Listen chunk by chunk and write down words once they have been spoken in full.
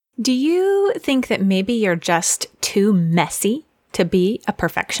Do you think that maybe you're just too messy to be a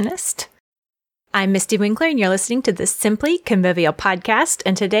perfectionist? I'm Misty Winkler, and you're listening to the Simply Convivial podcast,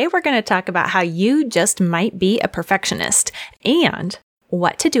 and today we're going to talk about how you just might be a perfectionist and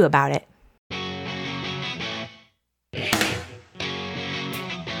what to do about it.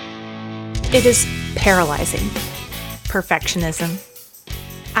 It is paralyzing. Perfectionism.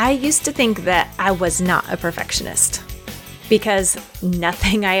 I used to think that I was not a perfectionist because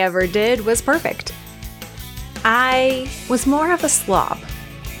nothing I ever did was perfect. I was more of a slob.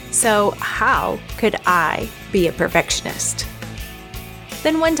 So how could I be a perfectionist?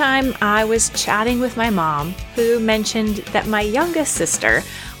 Then one time I was chatting with my mom, who mentioned that my youngest sister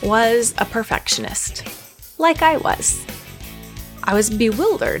was a perfectionist, like I was. I was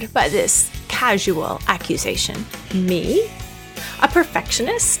bewildered by this casual accusation. Me? A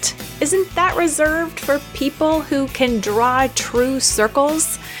perfectionist? Isn't that reserved for people who can draw true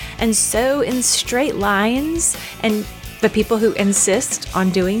circles and sew in straight lines, and the people who insist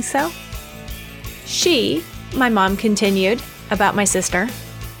on doing so? She, my mom continued about my sister,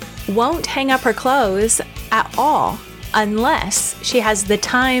 won't hang up her clothes at all unless she has the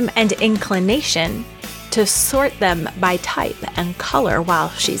time and inclination to sort them by type and color while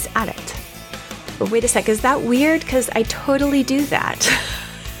she's at it. But wait a sec, is that weird? Because I totally do that.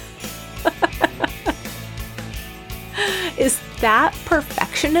 Is that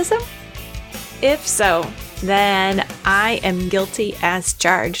perfectionism? If so, then I am guilty as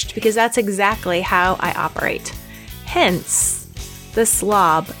charged, because that's exactly how I operate. Hence, the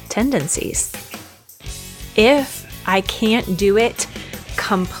slob tendencies. If I can't do it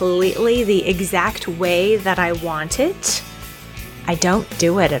completely the exact way that I want it, I don't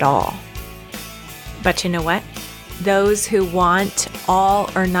do it at all. But you know what? Those who want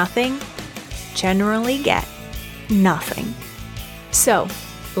all or nothing generally get nothing. So,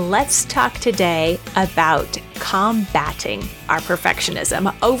 let's talk today about combating our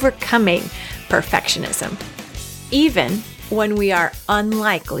perfectionism, overcoming perfectionism, even when we are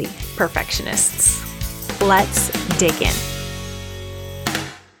unlikely perfectionists. Let's dig in.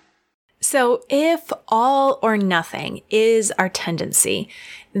 So if all or nothing is our tendency,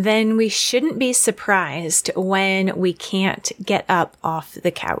 then we shouldn't be surprised when we can't get up off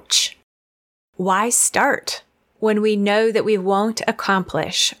the couch. Why start when we know that we won't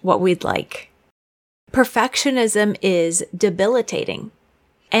accomplish what we'd like? Perfectionism is debilitating,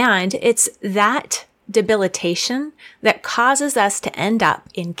 and it's that debilitation that causes us to end up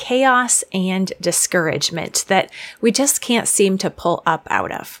in chaos and discouragement that we just can't seem to pull up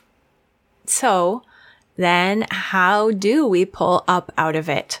out of. So then how do we pull up out of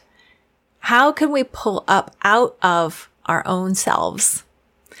it? How can we pull up out of our own selves?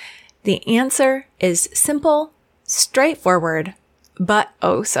 The answer is simple, straightforward, but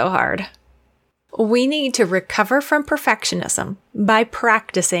oh so hard. We need to recover from perfectionism by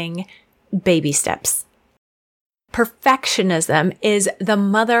practicing baby steps. Perfectionism is the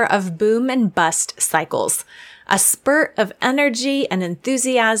mother of boom and bust cycles. A spurt of energy and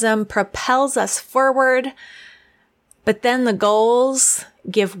enthusiasm propels us forward, but then the goals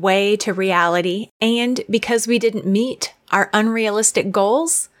give way to reality, and because we didn't meet our unrealistic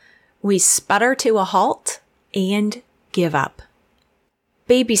goals, we sputter to a halt and give up.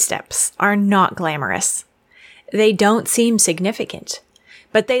 Baby steps are not glamorous. They don't seem significant,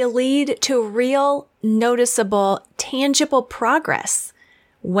 but they lead to real, noticeable, tangible progress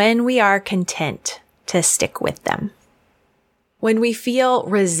when we are content to stick with them. When we feel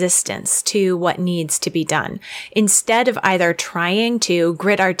resistance to what needs to be done, instead of either trying to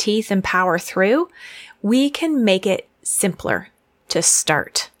grit our teeth and power through, we can make it simpler to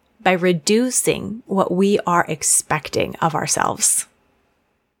start by reducing what we are expecting of ourselves.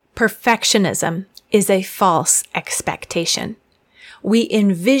 Perfectionism is a false expectation. We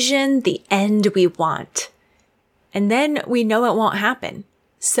envision the end we want, and then we know it won't happen,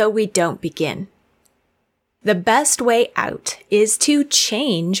 so we don't begin. The best way out is to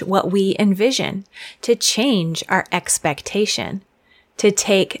change what we envision, to change our expectation, to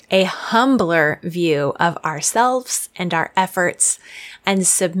take a humbler view of ourselves and our efforts and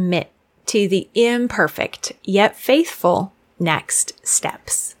submit to the imperfect yet faithful next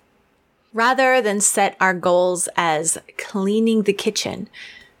steps. Rather than set our goals as cleaning the kitchen,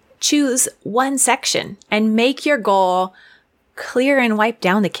 choose one section and make your goal clear and wipe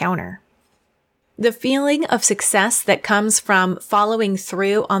down the counter. The feeling of success that comes from following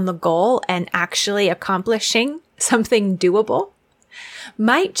through on the goal and actually accomplishing something doable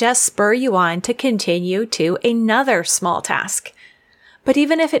might just spur you on to continue to another small task. But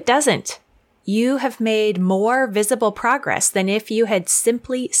even if it doesn't, you have made more visible progress than if you had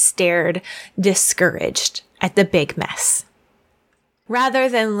simply stared discouraged at the big mess. Rather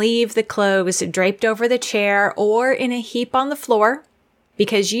than leave the clothes draped over the chair or in a heap on the floor,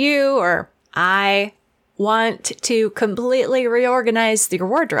 because you or I want to completely reorganize your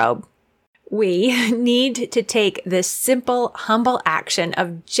wardrobe, we need to take this simple, humble action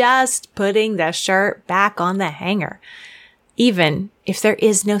of just putting the shirt back on the hanger, even if there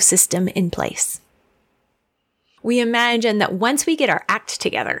is no system in place. We imagine that once we get our act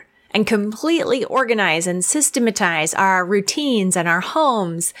together and completely organize and systematize our routines and our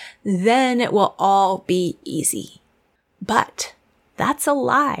homes, then it will all be easy. But that's a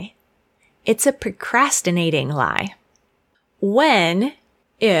lie. It's a procrastinating lie.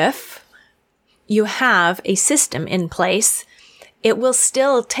 If you have a system in place, it will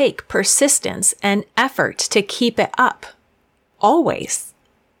still take persistence and effort to keep it up. Always.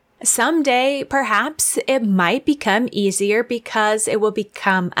 Someday, perhaps, it might become easier because it will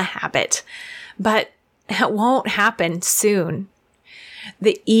become a habit, but it won't happen soon.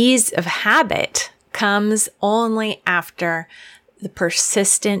 The ease of habit comes only after the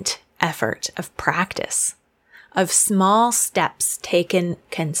persistent effort of practice, of small steps taken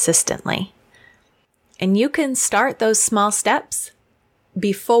consistently. And you can start those small steps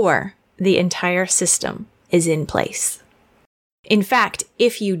before the entire system is in place. In fact,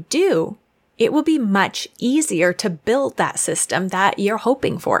 if you do, it will be much easier to build that system that you're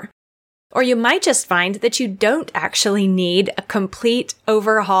hoping for. Or you might just find that you don't actually need a complete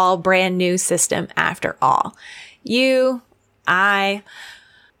overhaul, brand new system after all. I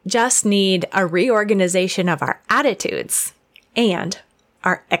just need a reorganization of our attitudes and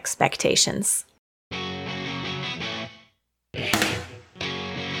our expectations.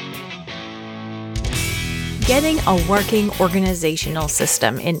 Getting a working organizational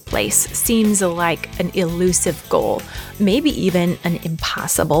system in place seems like an elusive goal, maybe even an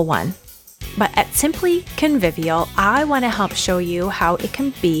impossible one. But at Simply Convivial, I want to help show you how it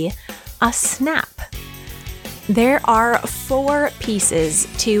can be a snap. There are 4 pieces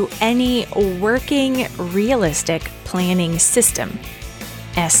to any working, realistic planning system.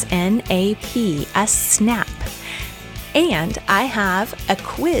 S-N-A-P, a snap. And I have a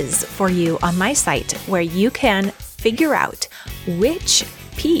quiz for you on my site where you can figure out which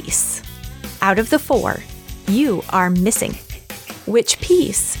piece out of the 4 you are missing, which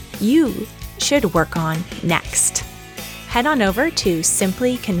piece you should work on next. Head on over to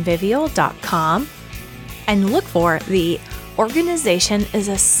simplyconvivial.com and look for the Organization is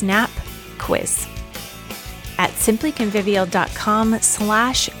a Snap quiz. At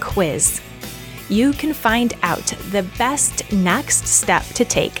simplyconvivial.com/quiz, you can find out the best next step to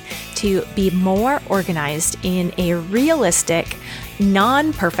take to be more organized in a realistic,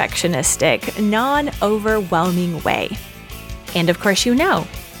 non-perfectionistic, non-overwhelming way. And of course,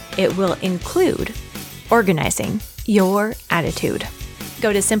 it will include organizing your attitude.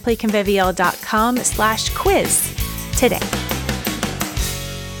 Go to simplyconvivial.com/quiz today.